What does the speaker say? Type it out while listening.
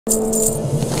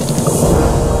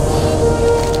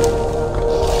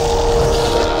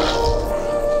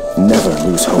Never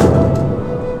lose hope.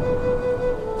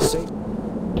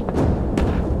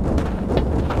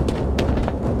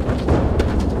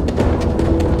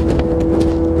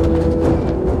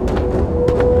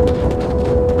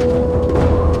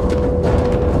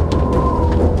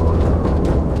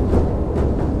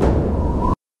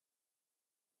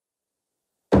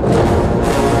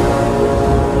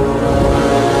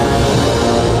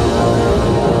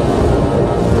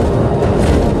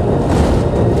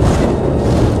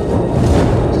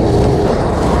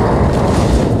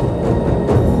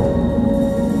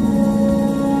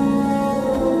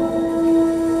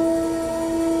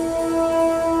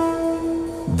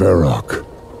 Varrock,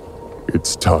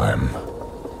 it's time.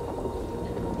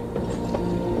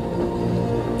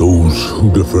 Those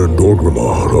who defend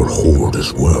Orgrimmar are Horde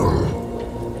as well.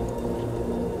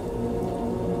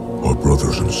 Our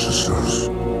brothers and sisters.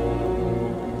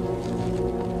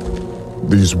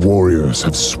 These warriors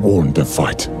have sworn to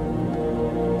fight.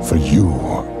 For you.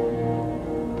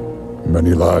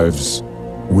 Many lives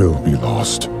will be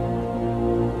lost.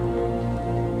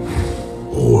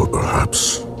 Or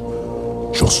perhaps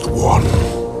just one.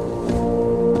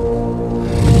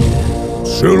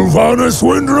 Sylvanas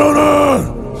Windrunner!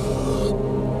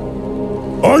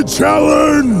 I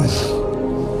challenge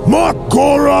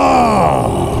Mak'gora!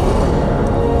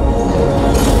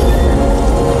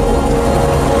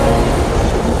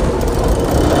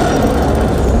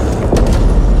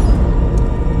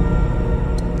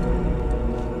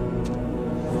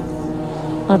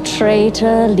 A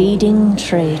traitor leading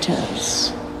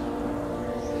traitors.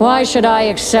 Why should I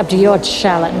accept your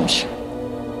challenge?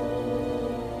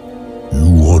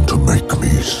 You want to make me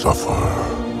suffer.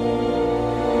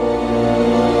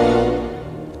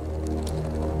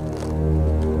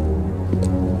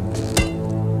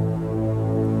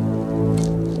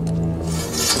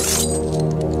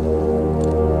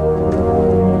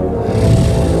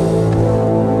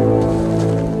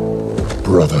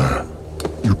 Brother,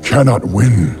 you cannot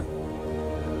win.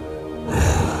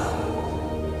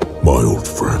 My old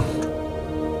friend.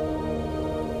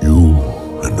 You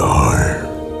and I.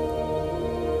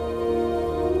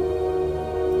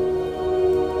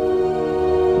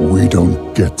 We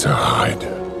don't get to hide.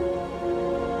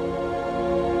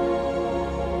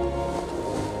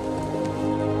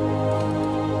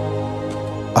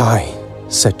 I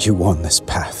set you on this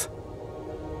path.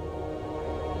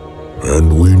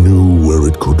 And we knew where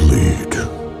it could lead.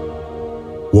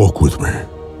 Walk with me.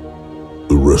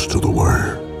 The rest of the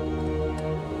way.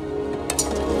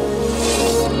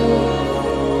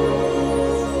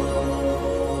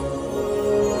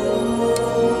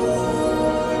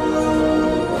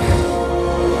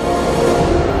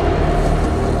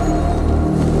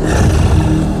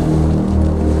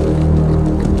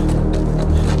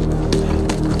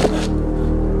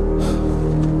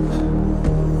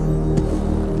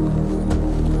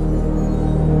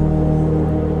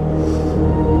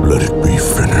 Let it be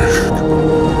finished.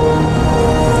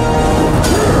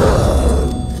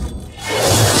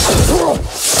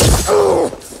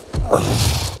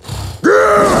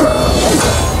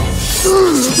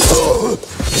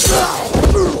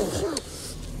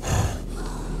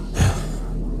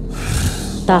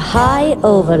 The High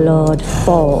Overlord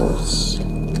falls.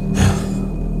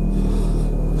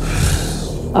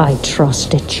 I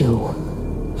trusted you.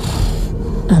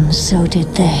 And so did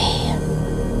they.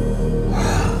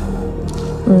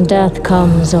 Death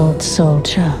comes, old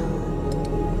soldier.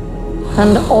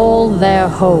 And all their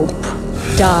hope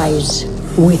dies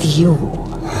with you.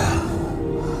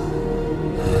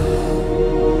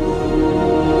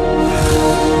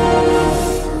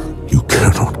 You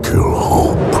cannot kill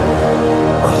hope.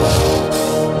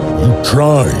 You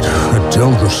tried at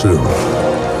Teldrassil.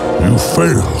 You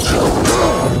failed.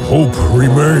 Hope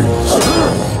remains.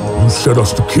 You set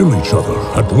us to kill each other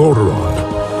at Lordaeron.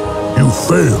 You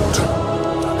failed.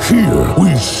 Here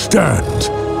we stand.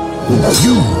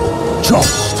 You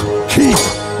just keep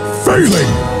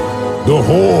failing. The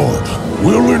Horde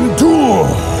will endure.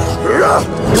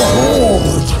 The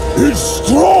Horde is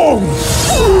strong.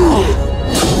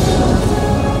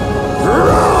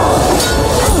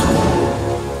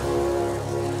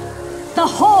 The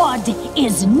Horde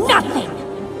is nothing!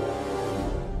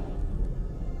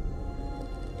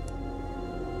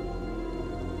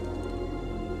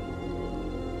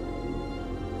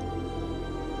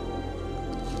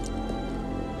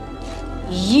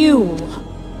 You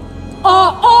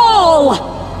are all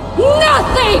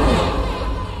nothing!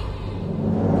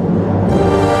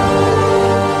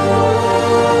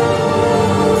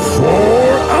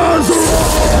 For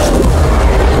Azeroth!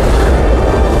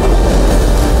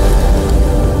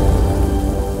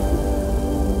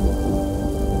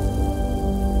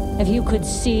 you could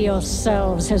see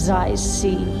yourselves as I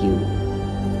see you.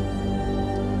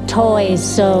 Toy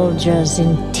soldiers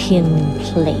in tin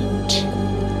plate.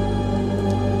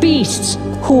 Beasts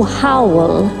who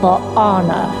howl for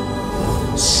honor,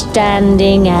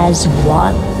 standing as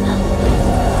one.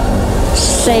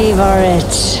 Savor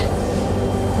it.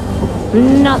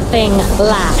 Nothing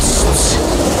lasts.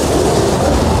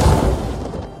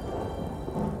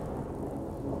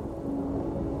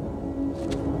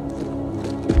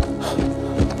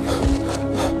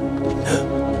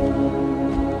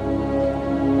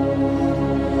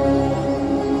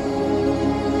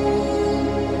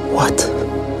 What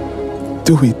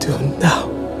do we do now?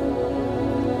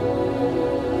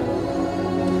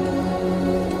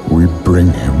 We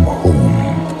bring him home.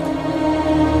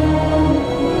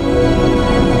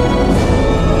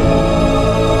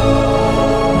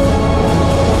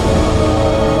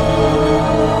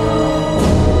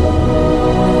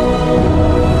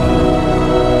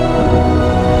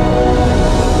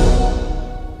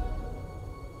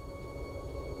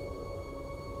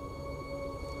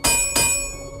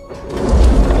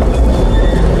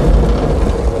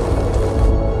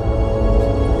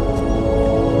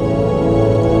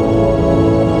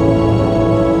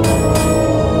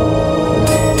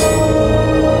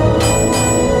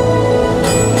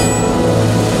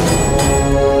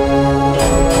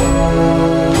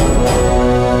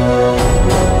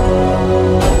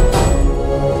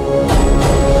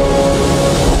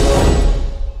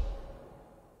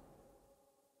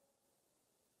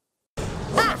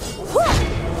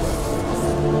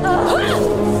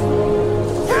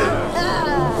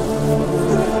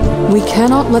 We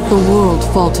cannot let the world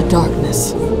fall to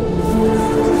darkness.